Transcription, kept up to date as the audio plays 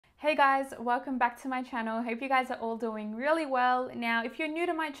Hey guys, welcome back to my channel. Hope you guys are all doing really well. Now, if you're new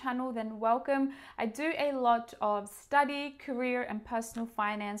to my channel, then welcome. I do a lot of study, career, and personal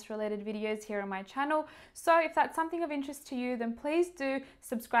finance related videos here on my channel. So if that's something of interest to you, then please do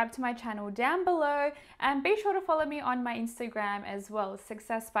subscribe to my channel down below and be sure to follow me on my Instagram as well,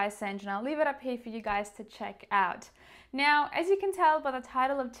 successbysanjna. I'll leave it up here for you guys to check out. Now, as you can tell by the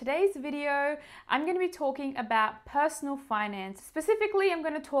title of today's video, I'm going to be talking about personal finance. Specifically, I'm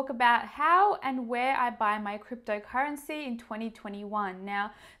going to talk about how and where I buy my cryptocurrency in 2021.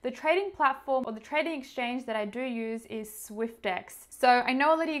 Now, the trading platform or the trading exchange that I do use is Swyftx. So I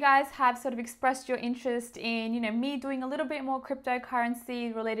know a lot of you guys have sort of expressed your interest in, me doing a little bit more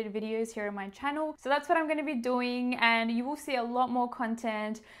cryptocurrency related videos here on my channel. So that's what I'm going to be doing, and you will see a lot more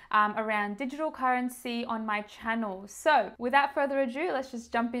content around digital currency on my channel. So without further ado, let's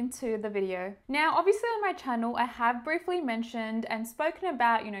just jump into the video. Now, obviously on my channel, I have briefly mentioned and spoken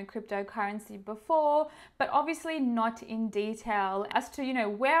about, cryptocurrency before, but obviously not in detail as to,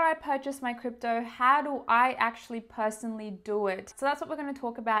 where I purchase my crypto, how do I actually personally do it. So that's what we're going to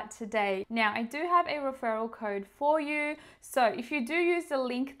talk about today. Now, I do have a referral code for you. So if you do use the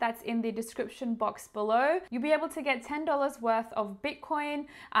link that's in the description box below, you'll be able to get $10 worth of Bitcoin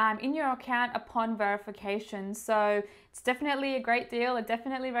in your account upon verification. So it's definitely a great deal. I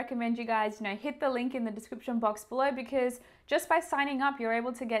definitely recommend you guys, hit the link in the description box below, because just by signing up, you're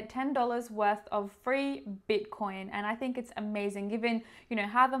able to get $10 worth of free Bitcoin. And I think it's amazing given,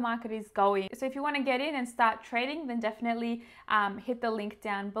 how the market is going. So if you want to get in and start trading, then definitely hit the link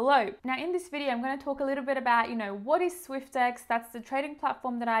down below. Now in this video, I'm going to talk a little bit about, what is Swyftx? That's the trading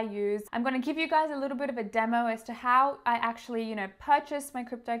platform that I use. I'm going to give you guys a little bit of a demo as to how I actually, purchase my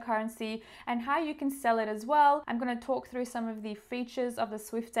cryptocurrency and how you can sell it as well. I'm going to talk through some of the features of the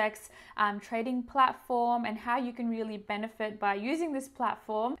Swyftx trading platform and how you can really benefit by using this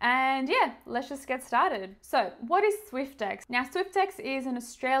platform. And yeah, let's just get started. So what is Swyftx? Now, Swyftx is an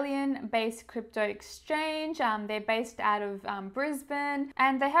Australian-based crypto exchange. They're based out of Brisbane,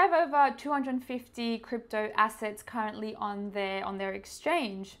 and they have over 250 crypto assets currently on their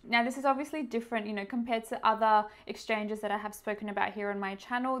exchange. Now, this is obviously different, compared to other exchanges that I have spoken about here on my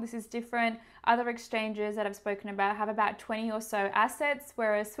channel. This is different. Other exchanges that I've spoken about have about 20 or so assets,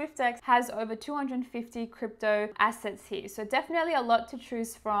 whereas Swyftx has over 250 crypto assets here. So definitely a lot to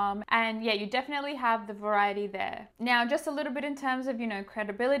choose from. And yeah, you definitely have the variety there. Now, just a little bit in terms of,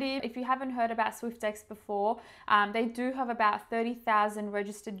 credibility. If you haven't heard about Swyftx before, they do have about 30,000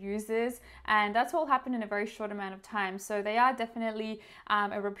 registered users, and that's all happened in a very short amount of time. So they are definitely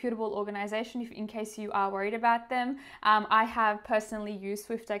a reputable organization in case you are worried about them. I have personally used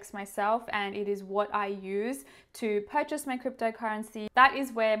Swyftx myself, and it is what I use to purchase my cryptocurrency. That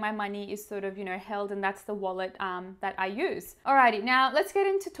is where my money is sort of, held, and that's the wallet that I use. Alrighty, now let's get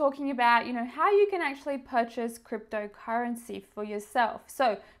into talking about, how you can actually purchase cryptocurrency for yourself.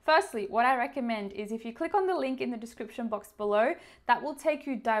 So firstly, what I recommend is if you click on the link in the description box below, that will take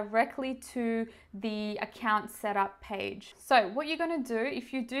you directly to the account setup page. So what you're going to do,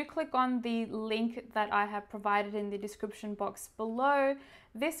 if you do click on the link that I have provided in the description box below,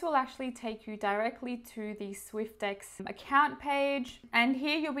 this will actually take you directly to the Swyftx account page. And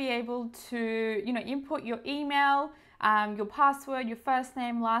here you'll be able to, input your email, your password, your first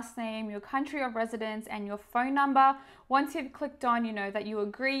name, last name, your country of residence, and your phone number. Once you've clicked on, that you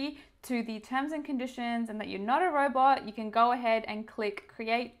agree to the terms and conditions and that you're not a robot, you can go ahead and click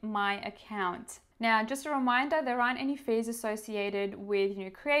Create My Account. Now, just a reminder, there aren't any fees associated with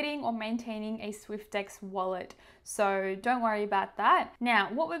creating or maintaining a Swyftx wallet. So don't worry about that. Now,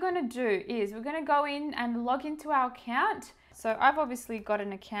 what we're going to do is we're going to go in and log into our account. So I've obviously got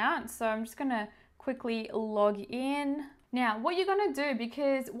an account, so I'm just going to quickly log in. Now, what you're going to do,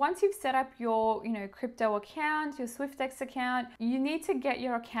 because once you've set up your, crypto account, your Swyftx account, you need to get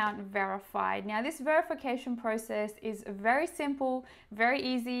your account verified. Now, this verification process is very simple, very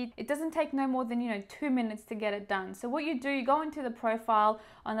easy. It doesn't take no more than, 2 minutes to get it done. So what you do, you go into the profile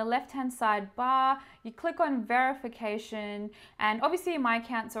on the left-hand side bar, you click on verification, and obviously my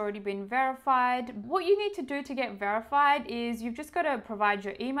account's already been verified. What you need to do to get verified is you've just got to provide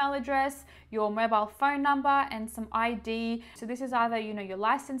your email address, your mobile phone number, and some ID. So this is either, your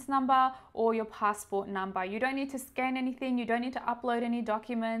license number or your passport number. You don't need to scan anything. You don't need to upload any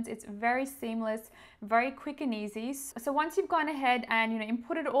documents. It's very seamless, very quick and easy. So once you've gone ahead and,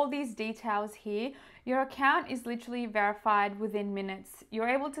 inputted all these details here, your account is literally verified within minutes. You're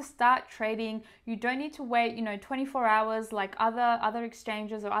able to start trading. You don't need to wait, 24 hours like other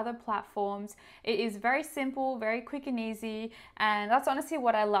exchanges or other platforms. It is very simple, very quick and easy. And that's honestly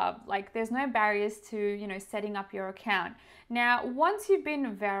what I love. Like, there's no barriers to, setting up your account. Now, once you've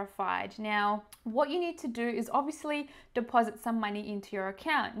been verified, now what you need to do is obviously deposit some money into your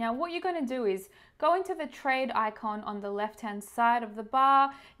account. Now, what you're going to do is go into the trade icon on the left-hand side of the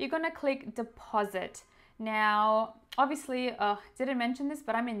bar. You're going to click deposit. Now, obviously, didn't mention this,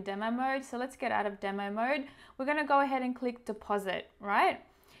 but I'm in demo mode. So let's get out of demo mode. We're going to go ahead and click deposit, right?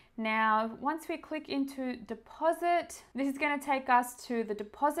 Now, once we click into deposit, this is going to take us to the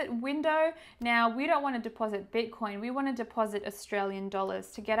deposit window. Now, we don't want to deposit Bitcoin. We want to deposit Australian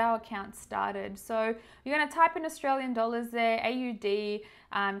dollars to get our account started. So you're going to type in Australian dollars there,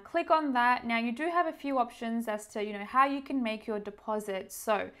 AUD, click on that. Now, you do have a few options as to, how you can make your deposit.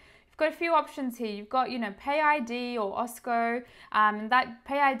 So you've got a few options here. You've got, Pay ID or OSCO. That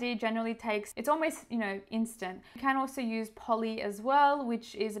Pay ID generally takes, it's almost, instant. You can also use Poly as well,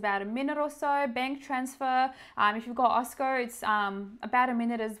 which is about a minute or so. Bank transfer, if you've got OSCO, it's about a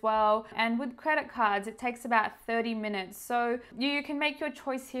minute as well. And with credit cards, it takes about 30 minutes. So you can make your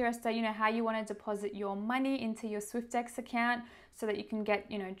choice here as to, how you want to deposit your money into your Swyftx account so that you can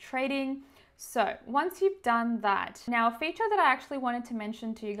get, trading. So once you've done that, now a feature that I actually wanted to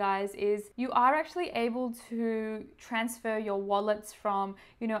mention to you guys is you are actually able to transfer your wallets from,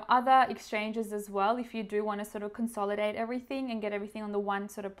 other exchanges as well if you do want to sort of consolidate everything and get everything on the one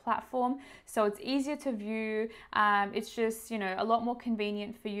sort of platform. So it's easier to view. It's just, a lot more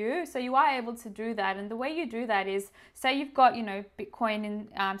convenient for you. So you are able to do that. And the way you do that is, say you've got, Bitcoin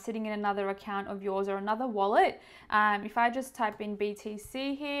sitting in another account of yours or another wallet. If I just type in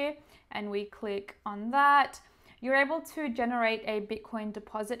BTC here, and we click on that, you're able to generate a Bitcoin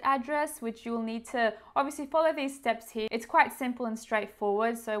deposit address, which you'll need to obviously follow these steps here. It's quite simple and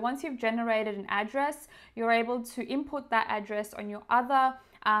straightforward. So once you've generated an address, you're able to input that address on your other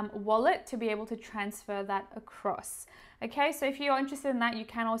wallet to be able to transfer that across. Okay, so if you're interested in that, you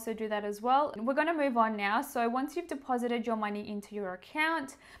can also do that as well. We're going to move on now. So once you've deposited your money into your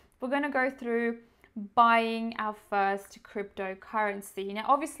account, we're going to go through buying our first cryptocurrency. Now,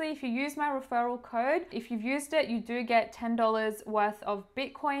 obviously, if you use my referral code, if you've used it, you do get $10 worth of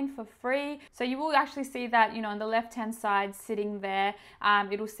Bitcoin for free. So you will actually see that, on the left-hand side sitting there,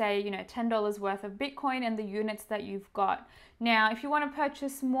 it'll say, $10 worth of Bitcoin and the units that you've got. Now, if you want to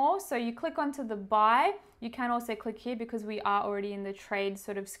purchase more, so you click onto the buy. You can also click here because we are already in the trade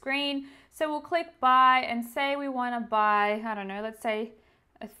sort of screen. So we'll click buy and say we want to buy, I don't know, let's say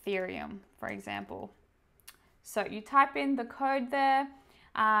Ethereum, for example. So you type in the code there,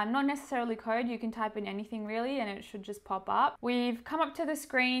 not necessarily code, you can type in anything really and it should just pop up. We've come up to the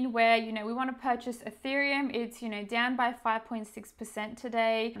screen where, we want to purchase Ethereum. It's, down by 5.6%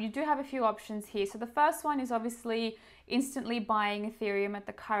 today. You do have a few options here. So the first one is obviously instantly buying Ethereum at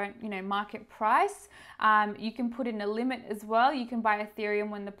the current, market price. You can put in a limit as well. You can buy Ethereum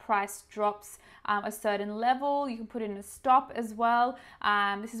when the price drops a certain level. You can put in a stop as well.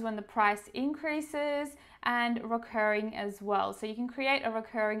 This is when the price increases, and recurring as well. So you can create a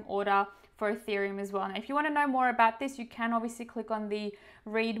recurring order for Ethereum as well. Now, if you want to know more about this, you can obviously click on the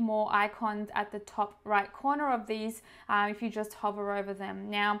read more icons at the top right corner of these if you just hover over them.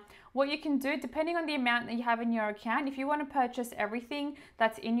 Now, what you can do, depending on the amount that you have in your account, if you want to purchase everything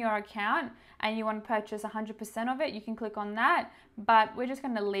that's in your account and you want to purchase 100% of it, you can click on that, but we're just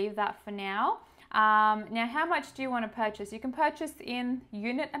going to leave that for now. Now, how much do you want to purchase? You can purchase in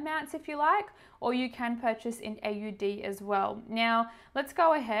unit amounts if you like, or you can purchase in AUD as well. Now, let's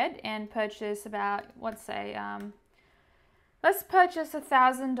go ahead and purchase about, let's say, let's purchase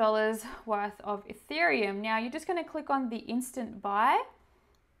 $1,000 worth of Ethereum. Now, you're just going to click on the instant buy,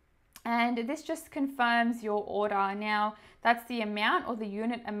 and this just confirms your order. Now, that's the amount or the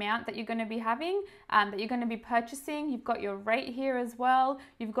unit amount that you're going to be having, that you're going to be purchasing. You've got your rate here as well.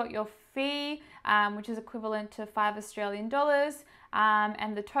 You've got your fee, which is equivalent to $5 Australian,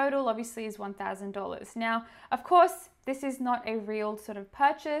 and the total obviously is $1,000. Now, of course, this is not a real sort of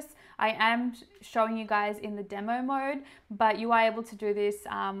purchase. I am showing you guys in the demo mode, but you are able to do this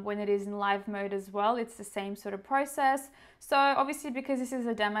when it is in live mode as well. It's the same sort of process. So obviously, because this is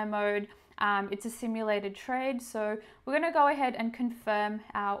a demo mode, it's a simulated trade. So we're going to go ahead and confirm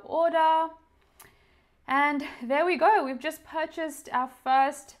our order. And there we go. We've just purchased our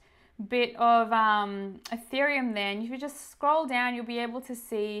first bit of Ethereum there. And if you just scroll down, you'll be able to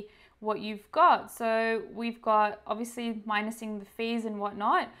see what you've got. So we've got, obviously minusing the fees and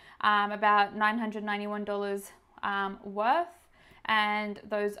whatnot, about $991 worth. And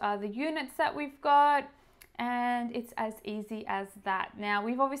those are the units that we've got. And it's as easy as that. Now,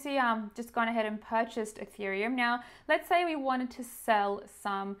 we've obviously just gone ahead and purchased Ethereum. Now, let's say we wanted to sell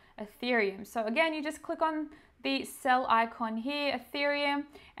some Ethereum. So again, you just click on the sell icon here, Ethereum,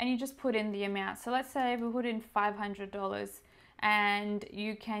 and you just put in the amount. So let's say we put in $500 and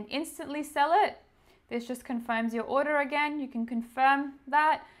you can instantly sell it. This just confirms your order again. You can confirm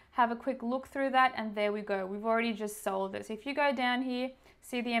that, have a quick look through that, and there we go. We've already just sold it. So if you go down here,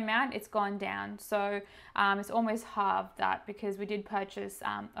 see the amount, it's gone down. So it's almost halved that because we did purchase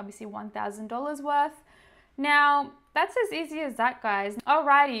obviously $1,000 worth. Now, that's as easy as that, guys.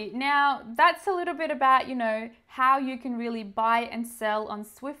 Alrighty, now that's a little bit about, you know, how you can really buy and sell on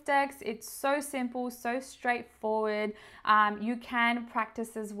Swyftx. It's so simple, so straightforward. You can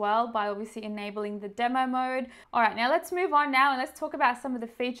practice as well by obviously enabling the demo mode. All right, now let's move on now and let's talk about some of the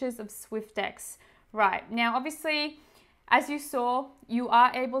features of Swyftx. Right, now obviously, as you saw, you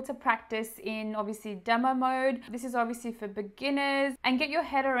are able to practice in obviously demo mode. This is obviously for beginners and get your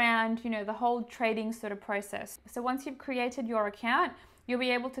head around, you know, the whole trading sort of process. So once you've created your account, you'll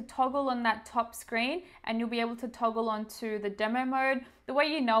be able to toggle on that top screen and you'll be able to toggle onto the demo mode. The way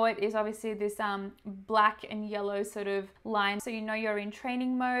you know it is obviously this black and yellow sort of line. So you know you're in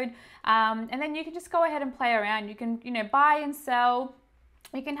training mode. And then you can just go ahead and play around. You can, you know, buy and sell.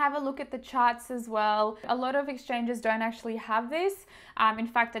 You can have a look at the charts as well. A lot of exchanges don't actually have this. In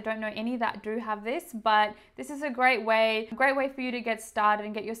fact, I don't know any that do have this, but this is a great way for you to get started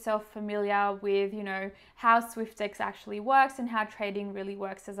and get yourself familiar with, you know, how Swyftx actually works and how trading really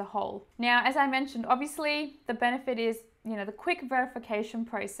works as a whole. Now, as I mentioned, obviously the benefit is, you know, the quick verification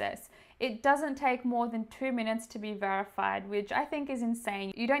process. It doesn't take more than 2 minutes to be verified, which I think is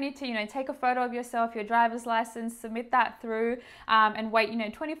insane. You don't need to, you know, take a photo of yourself, your driver's license, submit that through, and wait, you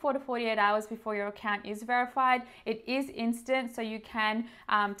know, 24 to 48 hours before your account is verified. It is instant, so you can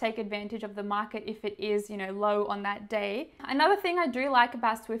take advantage of the market if it is, you know, low on that day. Another thing I do like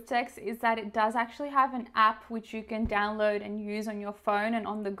about Swyftx is that it does actually have an app which you can download and use on your phone and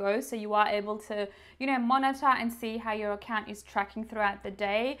on the go, so you are able to, you know, monitor and see how your account is tracking throughout the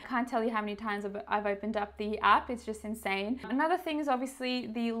day. I can't tell you how many times I've opened up the app. It's just insane. Another thing is obviously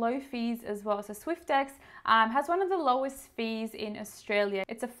the low fees as well. So Swyftx has one of the lowest fees in Australia.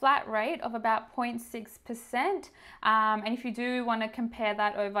 It's a flat rate of about 0.6%. And if you do want to compare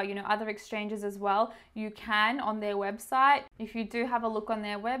that over, you know, other exchanges as well, you can on their website. If you do have a look on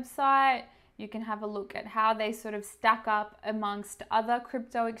their website, you can have a look at how they sort of stack up amongst other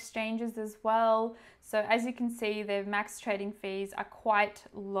crypto exchanges as well. So as you can see, their max trading fees are quite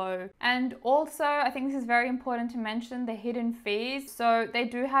low. And also, I think this is very important to mention, the hidden fees. So they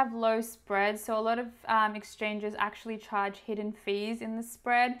do have low spreads. So a lot of exchanges actually charge hidden fees in the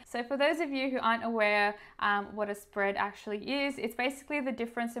spread. So for those of you who aren't aware what a spread actually is, it's basically the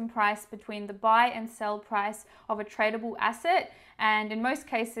difference in price between the buy and sell price of a tradable asset. And in most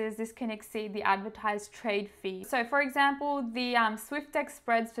cases, this can exceed the advertised trade fee. So for example, the Swyftx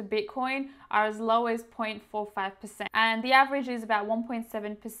spreads for Bitcoin are as low as 0.45%. And the average is about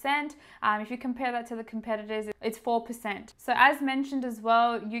 1.7%. If you compare that to the competitors, it's 4%. So as mentioned as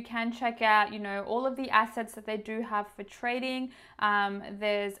well, you can check out, you know, all of the assets that they do have for trading.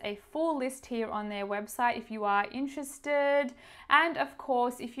 There's a full list here on their website if you are interested. And of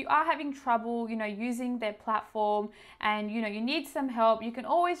course, if you are having trouble, you know, using their platform and, you know, you need some help, you can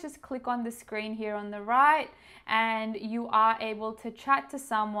always just click on the screen here on the right and you are able to chat to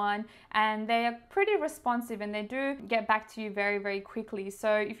someone, and they are pretty responsive and they do get back to you very, very quickly.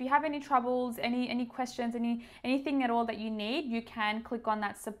 So if you have any troubles, any questions, anything at all that you need, you can click on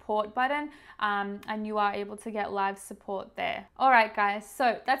that support button and you are able to get live support there. All right, guys,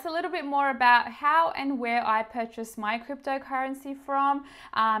 so that's a little bit more about how and where I purchase my cryptocurrency from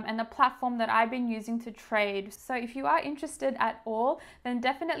and the platform that I've been using to trade. So if you are interested at all, then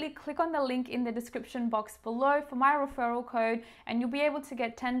definitely click on the link in the description box below for my referral code, and you'll be able to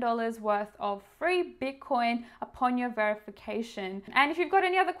get $10 worth of free Bitcoin upon your verification. And if you've got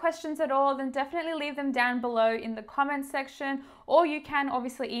any other questions at all, then definitely leave them down below in the comment section, or you can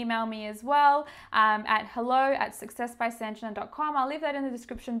obviously email me as well at hello@successbysanjna.com. I'll leave that in the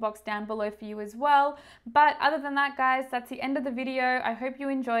description box down below for you as well. But other than that, guys, that's the end of the video. I hope you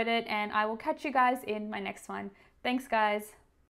enjoyed it, and I will catch you guys in my next one. Thanks, guys.